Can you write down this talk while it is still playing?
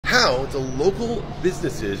how do local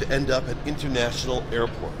businesses end up at international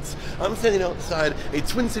airports? I'm standing outside a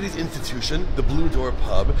Twin Cities institution, the Blue Door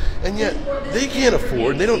Pub, and yet they can't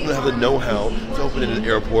afford, they don't have the know-how to open in an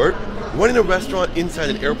airport. Running a restaurant inside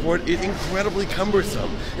an airport is incredibly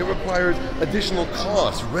cumbersome. It requires additional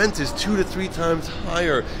costs. Rent is 2 to 3 times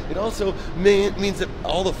higher. It also means that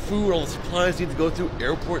all the food, all the supplies need to go through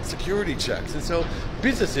airport security checks. And so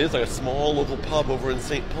businesses like a small local pub over in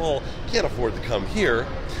St. Paul can't afford to come here.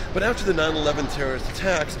 But after the 9/11 terrorist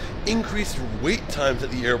attacks, increased wait times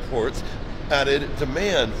at the airports added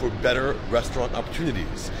demand for better restaurant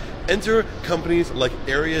opportunities. Enter companies like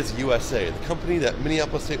Areas USA, the company that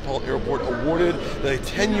Minneapolis-St. Paul Airport awarded a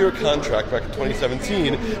 10-year contract back in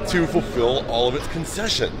 2017 to fulfill all of its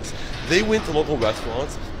concessions. They went to local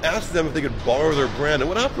restaurants, asked them if they could borrow their brand, and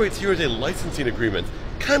what operates here is a licensing agreement,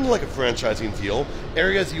 kind of like a franchising deal.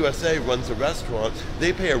 Areas USA runs the restaurant.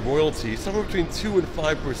 They pay a royalty, somewhere between 2 and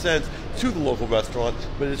 5% to the local restaurant,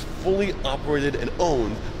 but it is fully operated and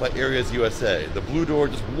owned by Areas USA. The Blue Door,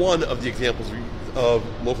 just one of the examples of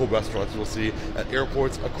local restaurants you'll see at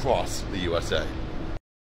airports across the USA.